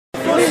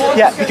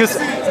Yeah, because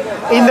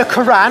in the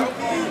Quran,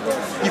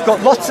 you've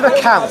got lots of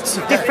accounts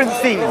of different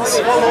things,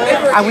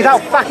 and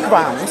without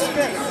background,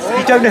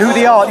 you don't know who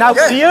they are. Now,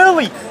 the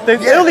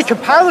early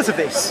compilers of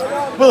this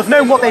will have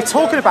known what they're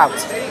talking about,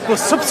 but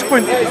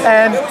subsequent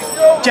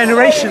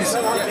generations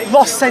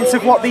lost sense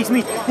of what these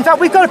mean. In fact,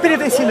 we've got a bit of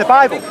this in the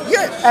Bible.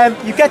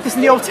 You get this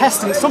in the Old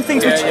Testament. Some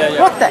things which,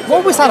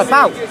 what was that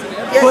about?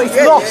 But it's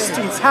lost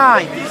in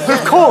time.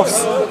 But of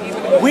course,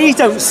 we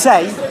don't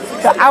say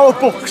that our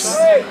books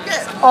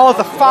are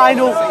the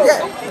final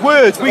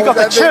words. We got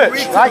the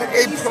church, right?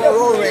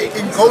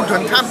 In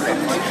golden tablets.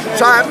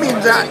 So that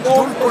means that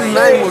Tulkul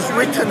name was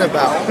written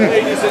about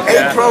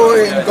in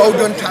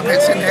golden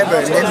tablets in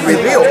heaven and then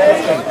revealed.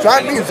 So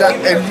that means that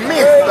a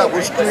myth that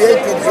was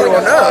created here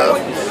on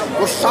earth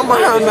was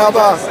somehow or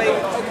another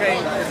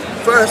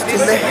first in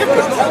the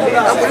heavens.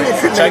 That would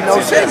literally make no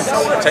sense.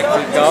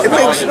 It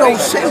makes no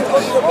sense.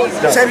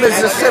 Same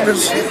as the seven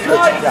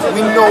secrets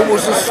we know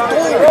was a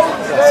story.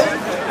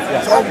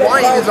 So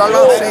why is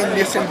Allah saying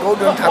this in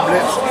golden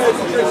tablets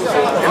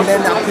and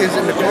then that appears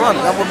in the Quran?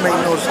 That would make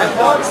no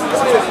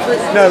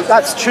sense. No,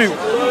 that's true.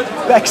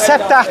 But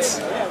except that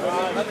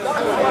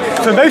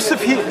for most of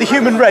the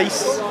human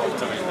race,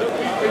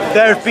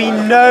 there have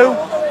been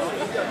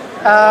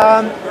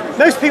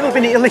most people have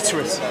been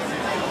illiterate.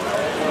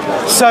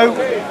 So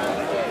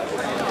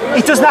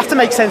it doesn't have to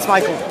make sense,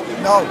 Michael.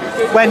 No.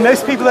 When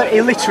most people are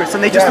illiterate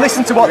and they just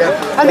listen to what,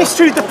 and it's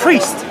true. The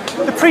priest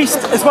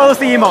as well as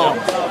the imam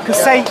can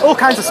say all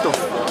kinds of stuff.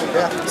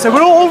 So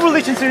we're all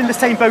religions are in the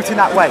same boat in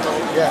that way.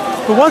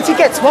 But once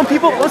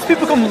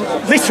people become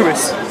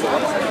literate,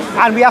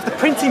 and we have the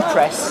printing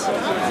press,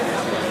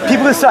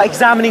 people can start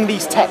examining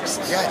these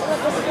texts.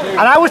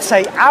 And I would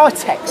say our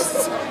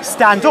texts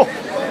stand up,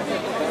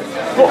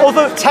 but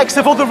other texts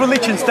of other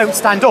religions don't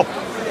stand up.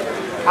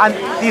 And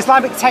the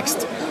Islamic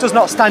text does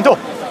not stand up.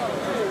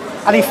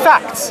 And in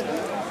fact,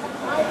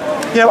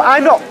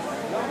 I'm not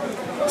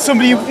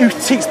somebody who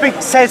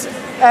says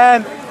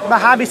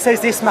Muhammad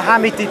says this,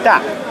 Muhammad did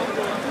that.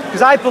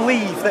 Because I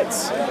believe that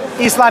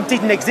Islam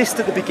didn't exist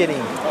at the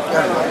beginning.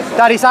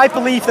 That is, I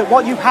believe that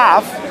what you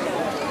have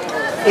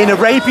in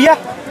Arabia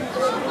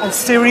and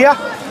Syria,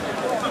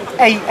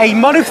 a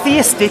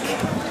monotheistic,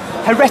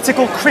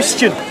 heretical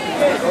Christian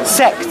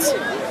sect,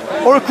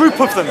 or a group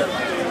of them.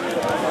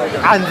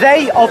 And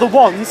they are the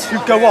ones who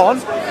go on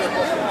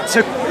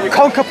to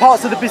conquer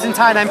parts of the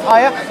Byzantine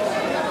Empire,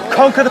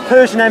 conquer the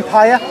Persian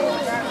Empire,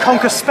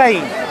 conquer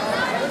Spain.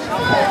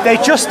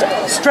 They're just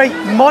straight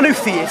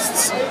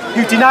monotheists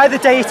who deny the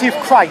deity of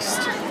Christ.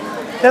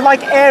 They're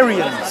like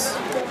Aryans.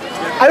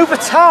 Over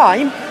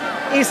time,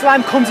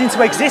 Islam comes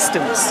into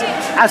existence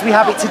as we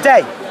have it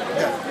today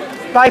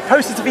by a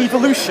process of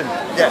evolution.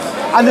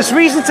 And there's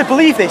reason to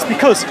believe this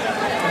because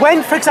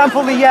when, for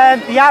example, the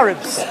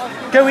Arabs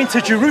go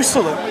into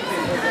Jerusalem,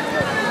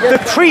 the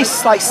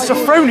priests like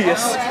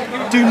Sophronius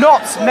do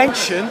not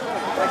mention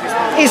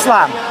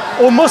Islam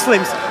or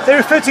Muslims. They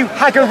refer to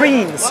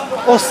Hagarenes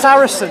or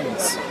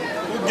Saracens.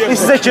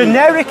 This is a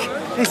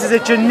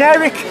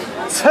generic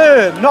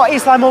term, not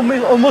Islam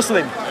or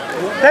Muslim.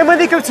 Then when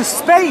they go to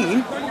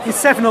Spain in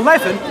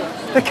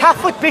 711, the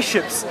Catholic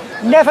bishops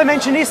never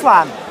mention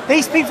Islam.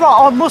 These people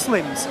are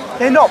Muslims.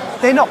 They're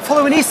not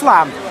following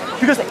Islam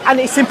and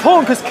it's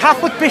important because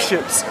Catholic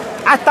bishops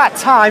at that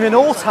time and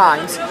all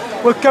times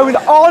were going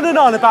on and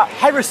on about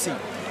heresy,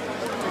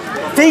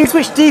 things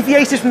which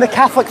deviated from the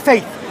Catholic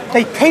faith.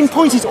 They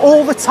pinpointed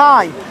all the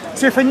time.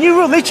 So if a new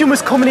religion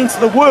was coming into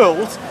the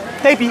world,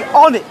 they'd be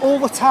on it all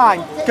the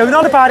time, going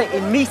on about it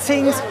in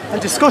meetings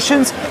and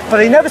discussions, but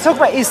they never talk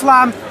about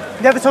Islam,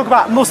 never talk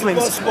about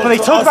Muslims, but they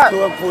talk about,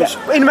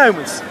 in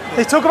moments,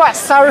 they talk about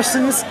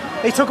Saracens,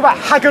 they talk about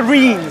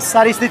Hagarenes,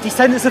 that is the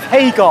descendants of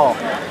Hagar,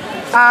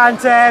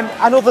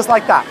 and others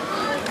like that.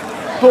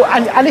 But,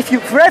 and if you,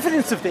 for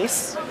evidence of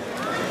this,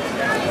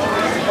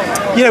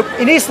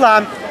 in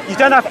Islam, you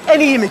don't have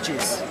any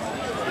images.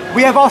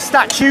 We have our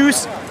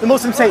statues, the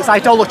Muslims say it's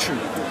idolatry.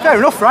 Fair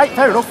enough, right?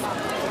 Fair enough.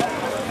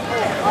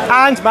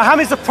 And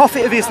Muhammad is the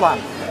prophet of Islam.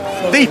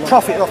 The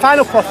prophet, the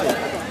final prophet.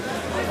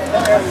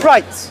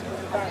 Right.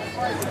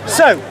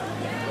 So,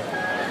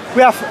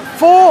 we have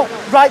 4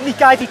 rightly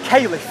guided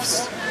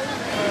caliphs.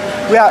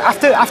 We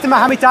have, after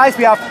Muhammad dies,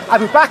 we have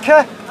Abu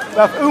Bakr, we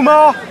have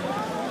Umar,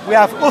 we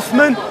have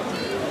Uthman,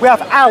 we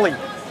have Ali.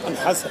 And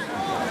Hassan.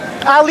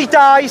 Ali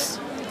dies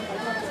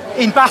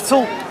in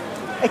battle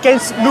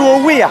against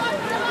Muawiyah.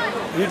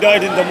 He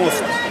died in the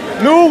mosque.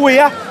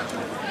 Muawiyah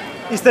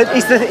is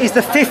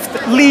the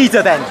 5th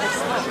leader then,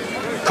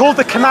 called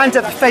the Commander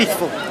of the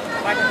Faithful.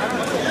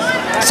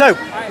 So,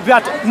 we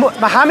had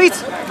Muhammad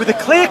with a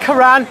clear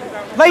Quran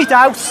laid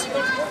out,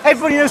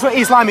 everybody knows what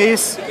Islam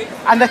is,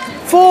 and the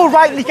 4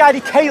 rightly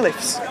guided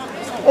caliphs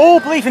all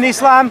believe in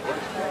Islam,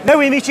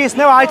 no images,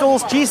 no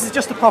idols, Jesus is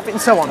just a prophet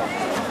and so on.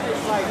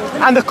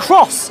 And the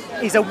cross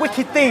is a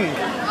wicked thing.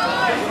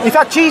 In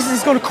fact, Jesus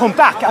is going to come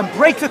back and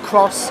break the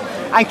cross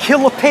and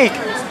kill a pig,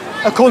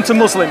 according to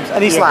Muslims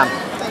and Islam,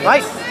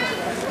 right?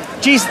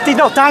 Jesus did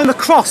not die on the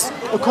cross,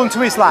 according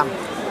to Islam.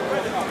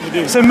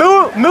 So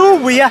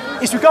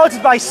Muawiyah is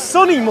regarded by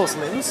Sunni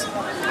Muslims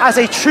as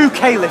a true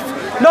caliph.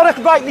 Not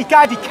a rightly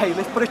guided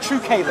caliph, but a true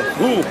caliph.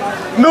 Who?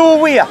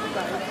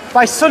 Muawiyah,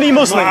 by Sunni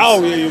Muslims.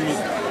 Muawiyah, you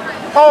mean?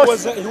 Oh,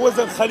 He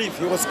wasn't Khalif,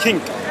 he was king.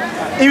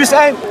 he was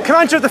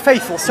commander of the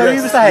faithful, so he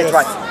Yes, was the head, yes,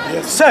 right?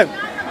 yes. So,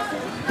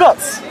 but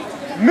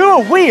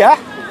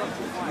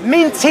Muawiyah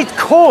minted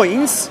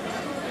coins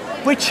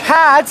which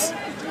had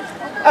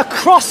a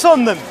cross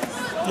on them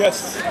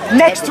Yes.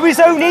 next to his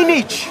own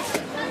image.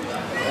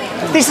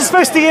 This is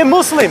supposed to be a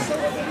Muslim,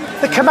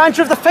 the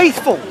commander of the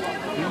faithful.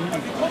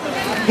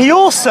 He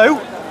also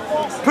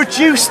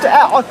produced,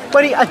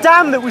 a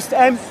dam that was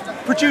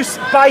produced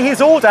by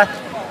his order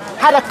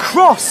had a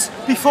cross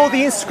before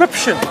the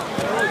inscription.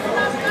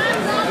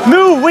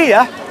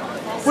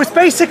 Muawiyah was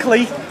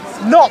basically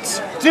not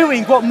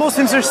doing what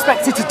Muslims are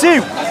expected to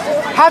do,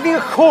 having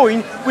a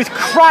coin with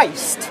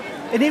Christ,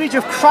 an image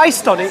of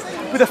Christ on it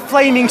with a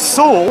flaming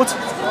sword,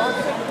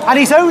 and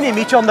his own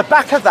image on the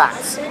back of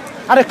that,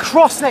 and a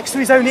cross next to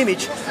his own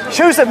image,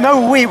 shows that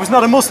Muawiyah was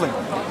not a Muslim.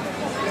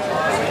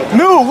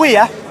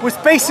 Muawiyah was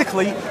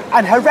basically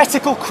an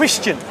heretical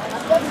Christian.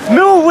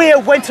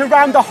 Muawiyah went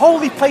around the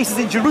holy places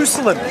in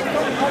Jerusalem.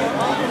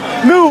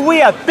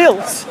 Muawiyah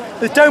built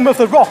the Dome of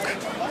the Rock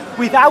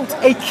without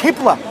a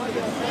Qibla,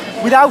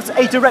 without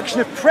a direction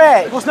of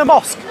prayer. It wasn't a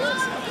mosque.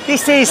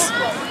 This is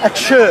a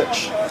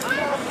church,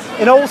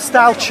 an old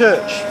style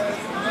church.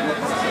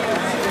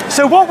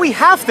 So what we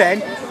have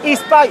then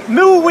is by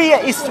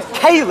Muawiyah is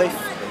caliph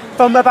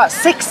from about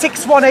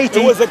 661 AD.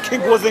 He was a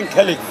king, wasn't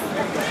Caliph.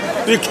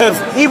 Be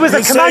careful. He was a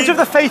You commander say- of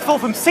the faithful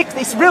from it's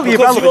really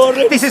Because you irrelevant.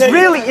 already This is said-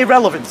 really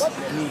irrelevant.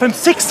 From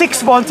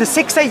 661 to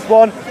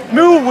 681,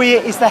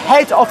 Muawiyah is the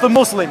head of the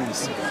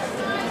Muslims.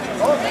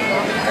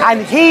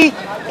 And he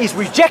is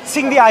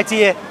rejecting the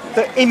idea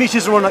that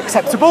images are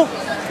unacceptable.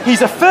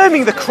 He's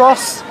affirming the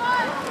cross,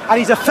 and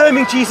he's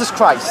affirming Jesus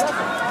Christ.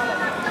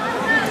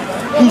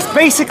 He's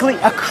basically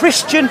a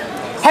Christian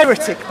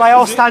heretic by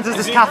our standards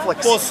as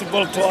Catholics. Is it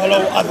possible to allow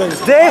others?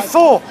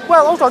 Therefore,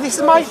 well, hold on, this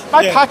is my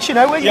Yeah. patch, you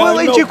know, Yeah, well,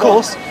 in no due problem.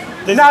 course.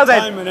 There's Now a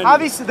time then, and an-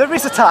 obviously, there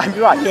is a time,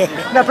 you're right. Yeah.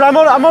 No, but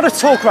I'm on a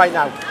talk right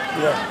now.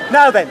 Yeah.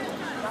 Now then,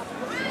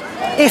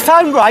 if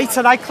I'm right,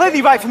 and I'm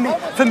clearly right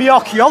from the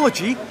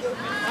archaeology,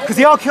 because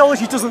the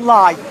archaeology doesn't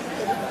lie,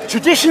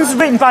 traditions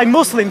written by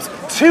Muslims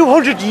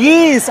 200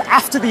 years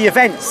after the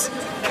events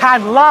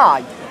can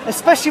lie,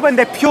 especially when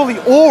they're purely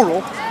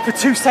oral for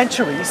 2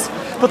 centuries,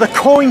 but the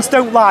coins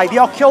don't lie, the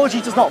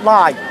archaeology does not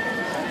lie.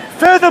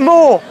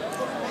 Furthermore,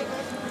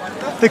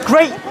 the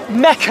great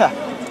Mecca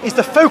is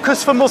the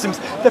focus for Muslims.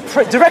 The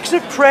direction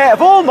of prayer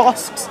of all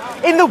mosques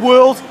in the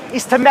world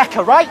is to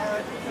Mecca, right?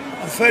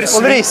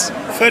 Firstly, Well, it is.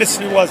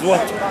 Firstly was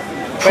what?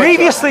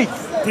 Previously,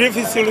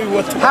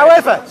 What?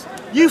 however,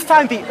 you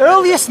found the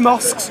earliest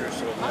mosques,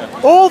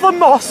 all the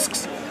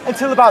mosques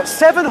until about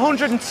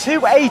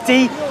 702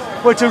 AD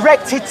were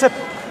directed to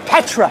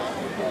Petra.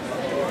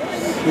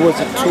 Was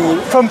it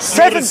too? From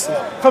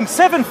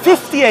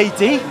 750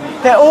 AD,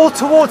 they're all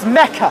towards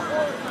Mecca.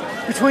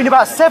 Between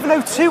about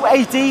 702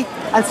 AD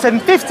and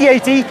 750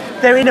 AD,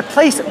 they're in a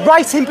place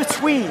right in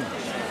between.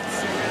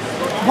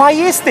 Why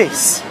is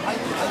this?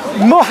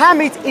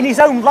 Muhammad, in his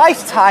own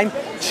lifetime,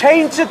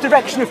 changed the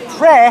direction of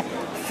prayer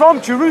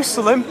from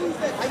Jerusalem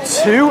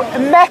to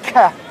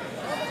Mecca.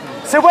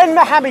 So when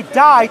Muhammad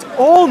died,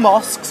 all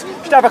mosques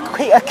should have a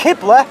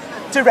Qibla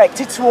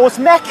directed towards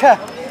Mecca.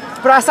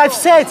 But as I've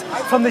said,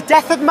 from the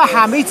death of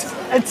Muhammad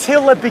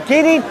until the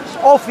beginning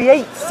of the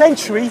 8th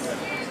century,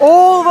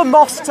 all the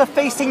mosques are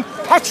facing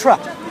Petra,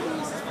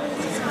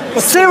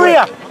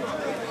 Syria.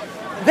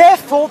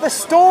 Therefore, the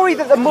story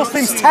that the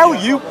Muslims tell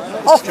you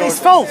is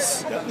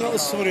false. No,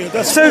 sorry.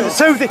 That's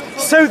So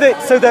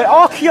the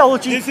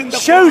archaeology This in the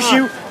shows Quran.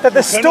 you that the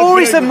You cannot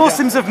stories play that with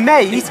Muslims have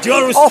made are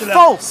Jerusalem.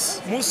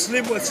 false.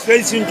 Muslim was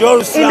facing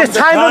Jerusalem In the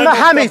time of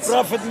Muhammad, the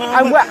Prophet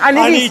Muhammad,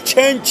 and he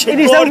changed in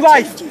his God own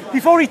life, changed it.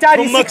 before he died,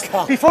 From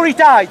Mecca. before he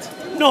died,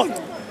 No.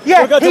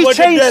 Yeah, Forget he about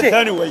the changed death it.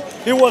 anyway.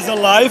 He was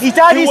alive. he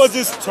died. He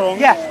was strong.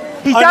 Yeah,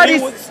 he And died. he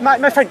In, was-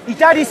 my friend, he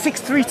died in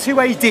 632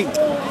 AD.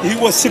 He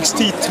was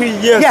 63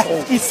 years Yeah,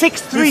 old. in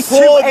 632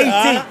 Before AD.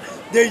 that,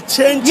 they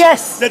changed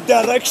Yes. the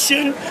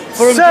direction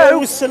from So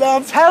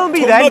Jerusalem tell me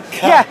to then.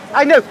 Mecca. Yeah,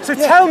 I know. So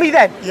tell me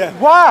then. Yeah.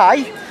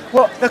 Why?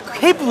 Well, the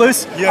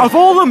Qiblas Yeah. of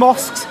all the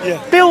mosques Yeah.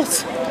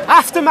 built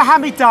after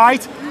Muhammad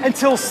died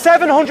until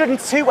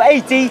 702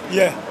 AD.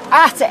 Yeah.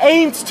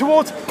 Aimed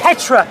towards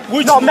Petra,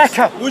 Which not mosque?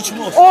 Mecca. Which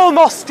mosque? All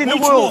mosques in Which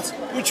the world. mosque?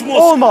 Which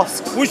mosque? All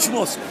mosques. Which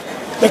mosque?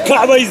 The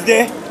Kaaba is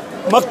there.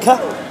 Mecca,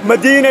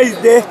 Medina is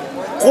there.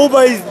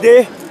 Quba is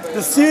there.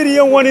 The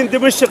Syrian one in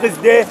Damascus is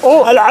there.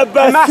 Oh,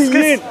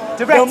 Al-Abbasiyin.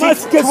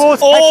 directed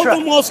towards all Petra.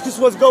 the mosques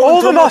was going All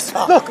to the mosques.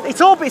 Mecca.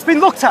 Look, it's been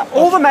looked at.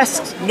 All the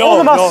mosques. No, all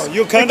the mosques. no,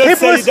 you the cannot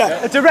say Qiblas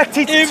that. are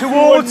directed Everyone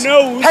towards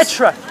knows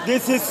Petra.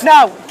 This is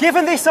Now,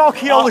 given this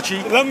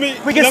archaeology,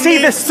 we can see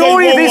the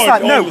story of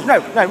Islam.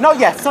 No, not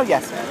yet.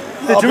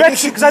 The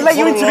direction, because I let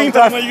you intervene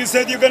first. You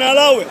said you're going to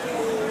allow it.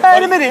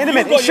 In a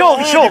minute.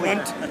 Shortly.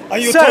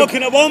 And you're So,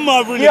 talking about my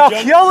religion. The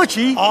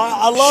archaeology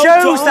I love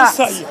shows to that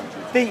answer you.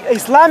 the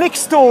Islamic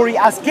story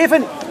as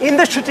given in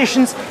the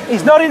traditions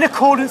is not in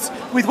accordance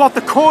with what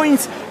the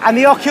coins and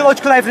the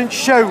archaeological evidence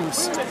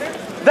shows.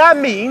 That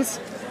means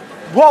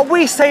what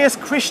we say as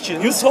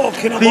Christians,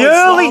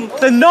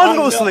 the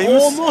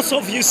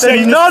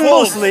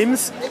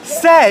non-Muslims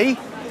say,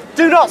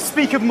 do not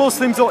speak of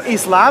Muslims or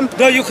Islam.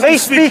 No, they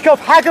speak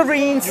of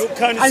Hagarenes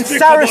and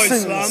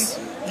Saracens.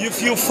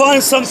 If you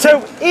find something,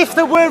 so if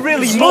there were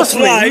really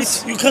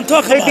Muslims, right, you can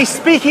talk they'd be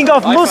speaking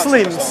of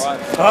Muslims.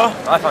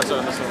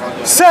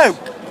 So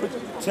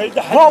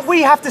what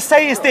we have to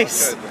say is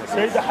this,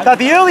 that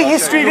the early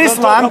history of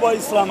Islam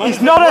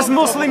is not as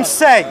Muslims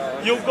say.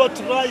 You've got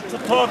right to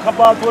talk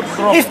about what's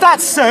wrong. If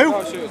that's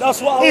so,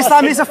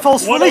 Islam is a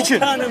false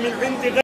religion.